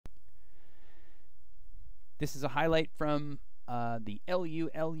This is a highlight from the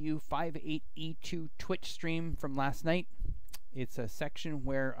LULU58E2 Twitch stream from last night. It's a section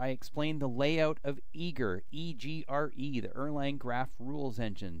where I explain the layout of EGRE, E-G-R-E, the Erlang Graph Rules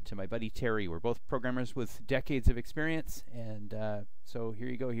Engine, to my buddy Terry. We're both programmers with decades of experience, and so here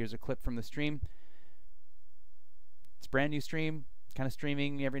you go. Here's a clip from the stream. It's a brand new stream, kind of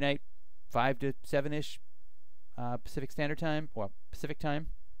streaming every night, 5 to 7-ish Pacific Standard Time, or Pacific Time,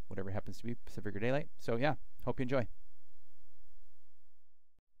 whatever it happens to be, Pacific or Daylight. So yeah, hope you enjoy.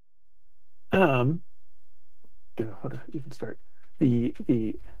 How to even start? The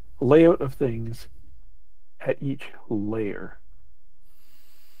layout of things at each layer.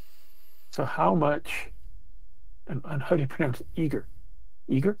 So how much, and how do you pronounce EGRE?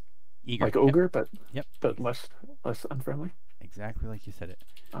 EGRE? EGRE. Like ogre, yep. but less unfriendly? Exactly like you said it.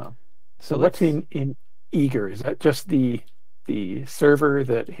 So what's in EGRE? Is that just the server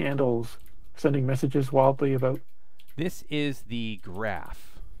that handles sending messages wildly about? This is the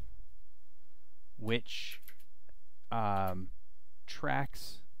graph, which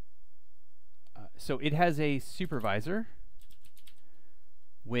tracks. So it has a supervisor,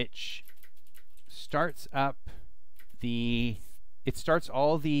 which starts up it starts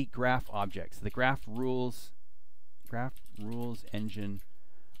all the graph objects, the graph rules engine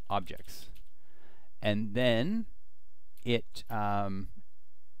objects, and then it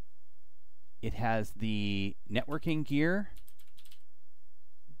has the networking gear.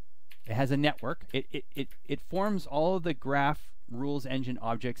 It has a network. It forms all of the graph rules engine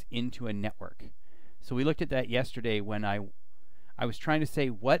objects into a network. So we looked at that yesterday when I was trying to say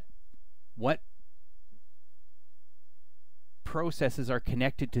what processes are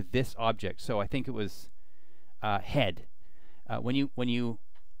connected to this object. So I think it was head. When you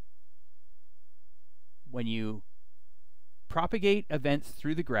propagate events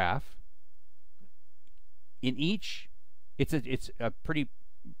through the graph, in each, it's a pretty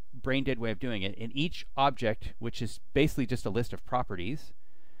brain dead way of doing it. In each object, which is basically just a list of properties,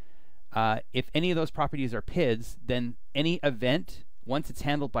 if any of those properties are PIDs, then any event, once it's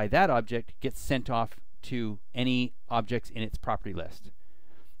handled by that object, gets sent off to any objects in its property list.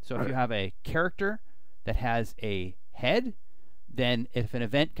 So if you have a character that has a head, then if an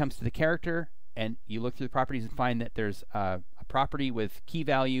event comes to the character and you look through the properties and find that there's a property with key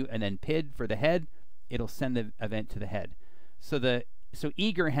value and then PID for the head, it'll send the event to the head. So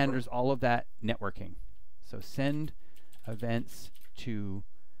EGRE handles all of that networking. So send events to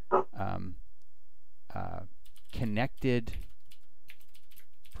connected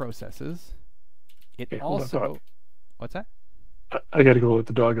processes. It also, what's that? I got to go let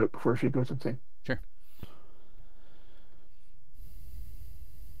the dog out before she goes insane. Sure.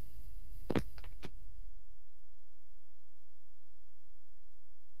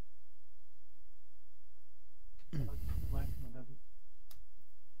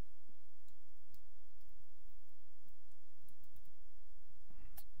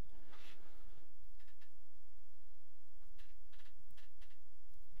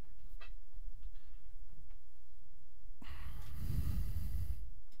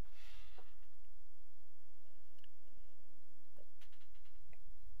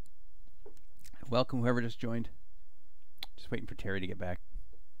 Welcome, whoever just joined. Just waiting for Terry to get back.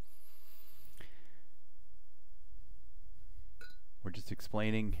 We're just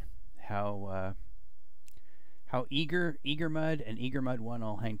explaining how EGRE MUD, and EGRE MUD 1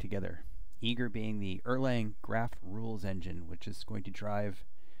 all hang together. EGRE being the Erlang Graph Rules Engine, which is going to drive,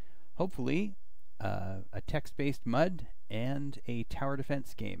 hopefully, a text-based MUD and a tower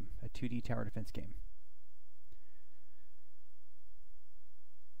defense game, a 2D tower defense game.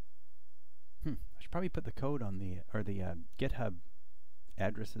 I should probably put the code on the GitHub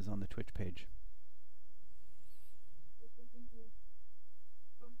addresses on the Twitch page.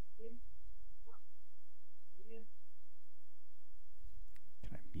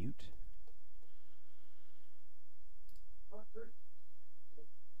 Can I mute?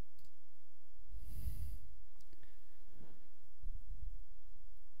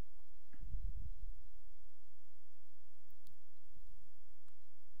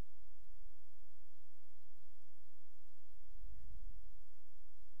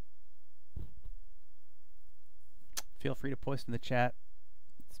 Feel free to post in the chat.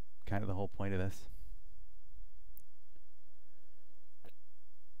 It's kind of the whole point of this.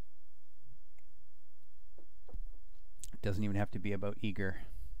 It doesn't even have to be about EGRE.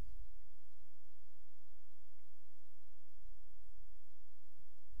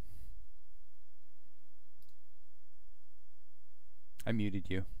 I muted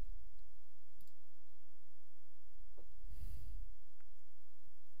you.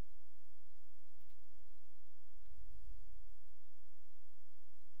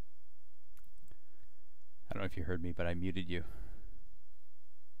 don't know if you heard me, but I muted you.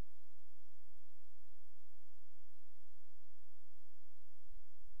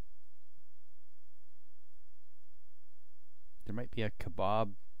 There might be a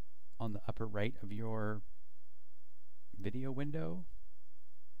kebab on the upper right of your video window.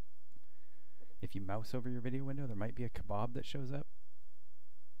 If you mouse over your video window, there might be a kebab that shows up.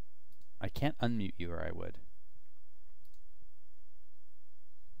 I can't unmute you, or I would.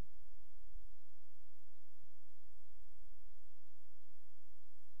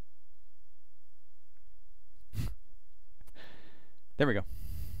 There we go.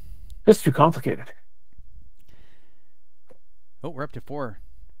 That's too complicated. Oh, we're up to 4.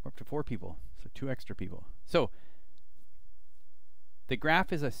 We're up to 4 people, so 2 extra people. So the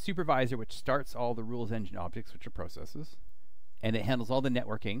graph is a supervisor which starts all the rules engine objects, which are processes, and it handles all the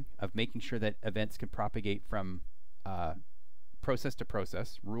networking of making sure that events can propagate from process to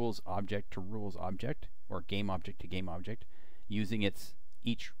process, rules object to rules object, or game object to game object, using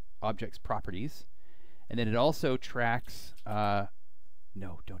each object's properties. And then it also tracks...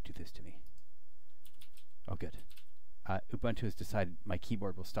 no, don't do this to me. Oh, good. Ubuntu has decided my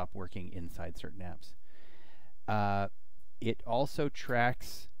keyboard will stop working inside certain apps. It also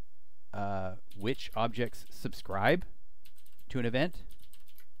tracks which objects subscribe to an event,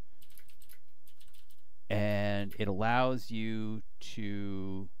 and it allows you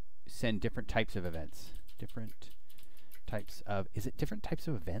to send different types of events. Different types of... Is it different types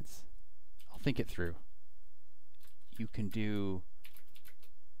of events? I'll think it through. You can do...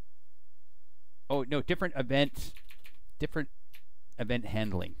 Oh, no, different event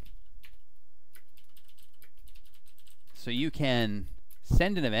handling. So you can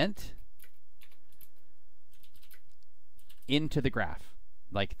send an event into the graph.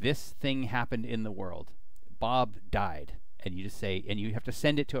 Like, this thing happened in the world. Bob died. And you just say, and you have to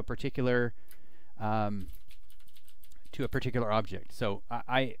send it to a particular object. So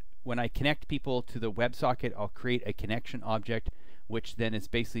when I connect people to the WebSocket, I'll create a connection object, which then is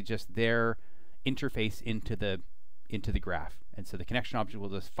basically just their interface into the graph. And so the connection object will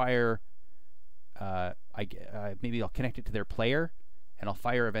just fire, maybe I'll connect it to their player, and I'll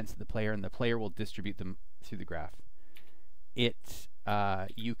fire events to the player, and the player will distribute them through the graph.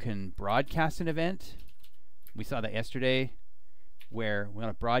 You can broadcast an event. We saw that yesterday, where we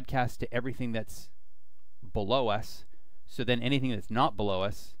want to broadcast to everything that's below us. So then anything that's not below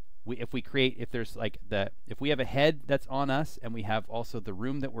us, if we have a head that's on us, and we have also the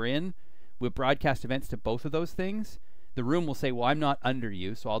room that we're in, we'll broadcast events to both of those things. The room will say, well, I'm not under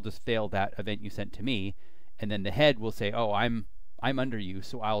you, so I'll just fail that event you sent to me. And then the head will say, oh, I'm under you,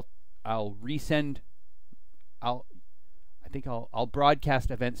 so I'll resend. I'll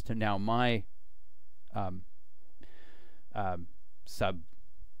broadcast events to now my sub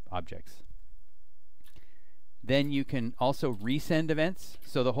objects. Then you can also resend events.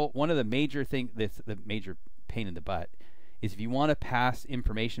 So one of the major thing that's the major pain in the butt is if you want to pass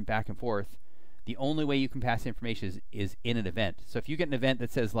information back and forth, the only way you can pass information is in an event. So if you get an event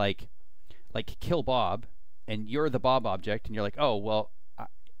that says like kill Bob, and you're the Bob object, and you're like, oh, well,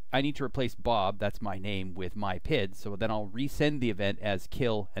 I need to replace Bob, that's my name, with my PID, so then I'll resend the event as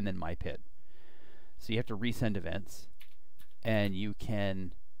kill and then my PID. So you have to resend events, and you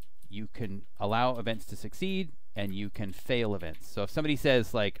can allow events to succeed, and you can fail events. So if somebody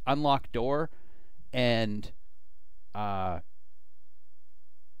says like unlock door, and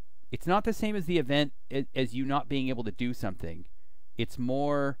it's not the same as the event as you not being able to do something. It's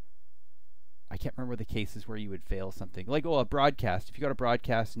more, I can't remember the cases where you would fail something. Like, a broadcast. If you got a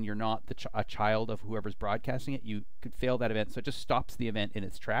broadcast and you're not a child of whoever's broadcasting it, you could fail that event. So it just stops the event in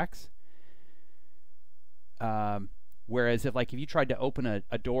its tracks. Whereas if you tried to open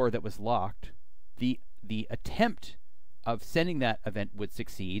a door that was locked, the attempt of sending that event would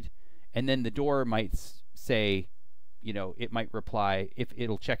succeed, and then the door might say, it might reply,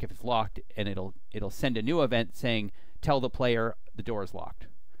 it'll check if it's locked, and it'll send a new event saying, tell the player the door is locked.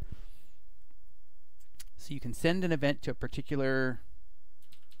 So you can send an event to a particular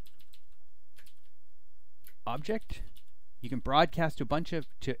object. You can broadcast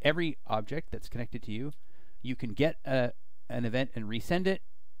to every object that's connected to you. You can get an event and resend it,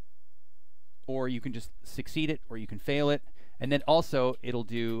 or you can just succeed it, or you can fail it. And then also it'll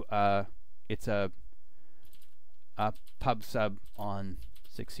do it's a pub sub on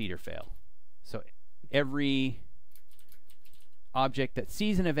succeed or fail. So every object that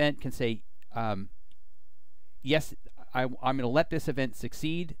sees an event can say, yes, I'm going to let this event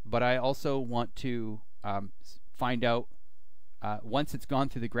succeed, but I also want to find out once it's gone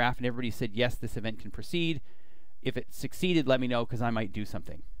through the graph and everybody said, yes, this event can proceed. If it succeeded, let me know, because I might do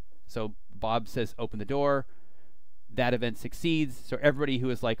something. So Bob says open the door. That event succeeds. So everybody who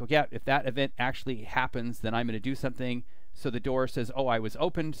is like, okay, yeah, if that event actually happens, then I'm going to do something. So the door says, oh, I was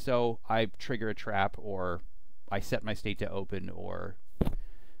opened, so I trigger a trap, or I set my state to open, or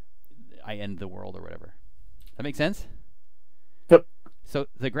I end the world, or whatever. That make sense? Yep. So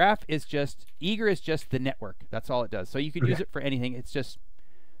the graph is just, EGRE is just the network. That's all it does. So you can use it for anything. It's just,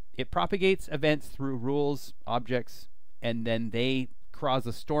 it propagates events through rules, objects, and then they cause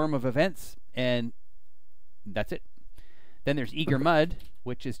a storm of events, and that's it. Then there's EGRE MUD,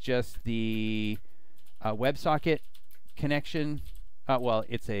 which is just the WebSocket connection. Well,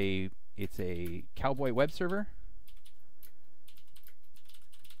 it's a Cowboy web server,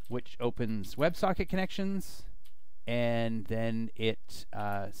 which opens WebSocket connections, and then it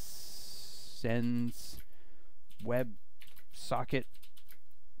sends WebSocket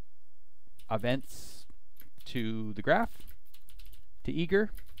events to the graph, to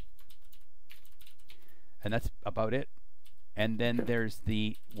EGRE, and that's about it. And then there's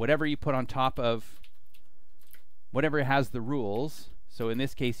the whatever you put on top of whatever has the rules. So in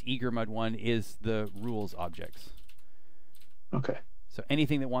this case, EGRE MUD 1 is the rules objects. Okay. So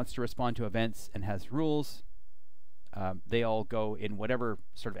anything that wants to respond to events and has rules, they all go in whatever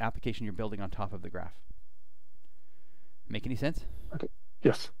sort of application you're building on top of the graph. Make any sense? Okay.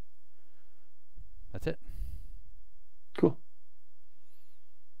 Yes. That's it. Cool.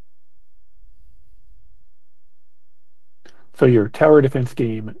 So your tower defense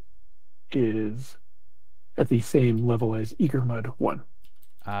game is at the same level as EGRE MUD 1.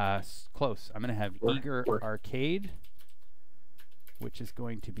 Close. I'm going to have EGRE Arcade, which is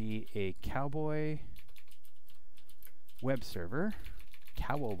going to be a Cowboy web server.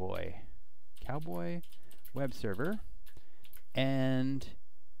 Cowboy web server. And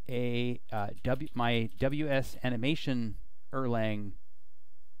a my WS animation Erlang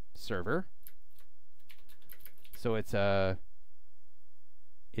server. So it's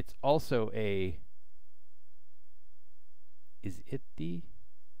also a, it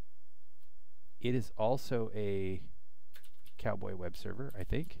is also a Cowboy web server, I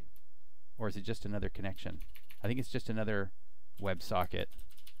think. Or is it just another connection? I think it's just another WebSocket.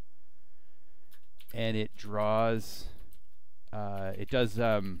 And it draws, it does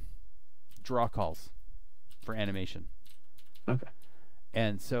draw calls for animation. Okay.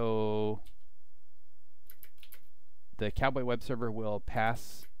 And so the Cowboy web server will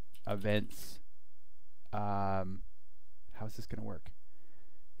pass events. How is this going to work?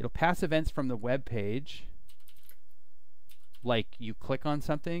 It'll pass events from the web page. Like you click on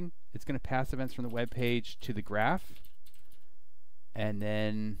something, it's going to pass events from the web page to the graph, and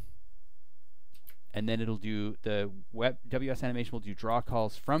then it'll do the WS animation will do draw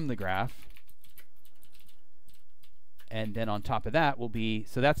calls from the graph, and then on top of that will be,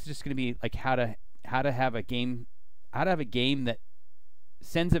 so that's just going to be like how to have a game that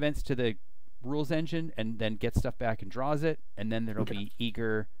sends events to the rules engine and then gets stuff back and draws it, and then there'll be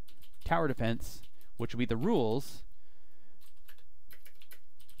EGRE Tower Defense, which will be the rules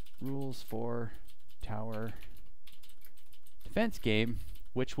for Tower Defense game,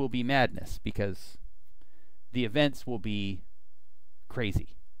 which will be madness because the events will be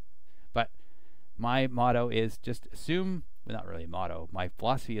crazy. But my motto is just assume, well, not really a motto, my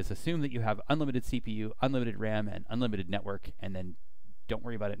philosophy is assume that you have unlimited CPU, unlimited RAM, and unlimited network, and then don't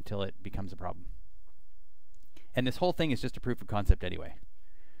worry about it until it becomes a problem. And this whole thing is just a proof of concept anyway.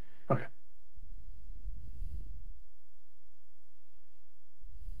 Okay.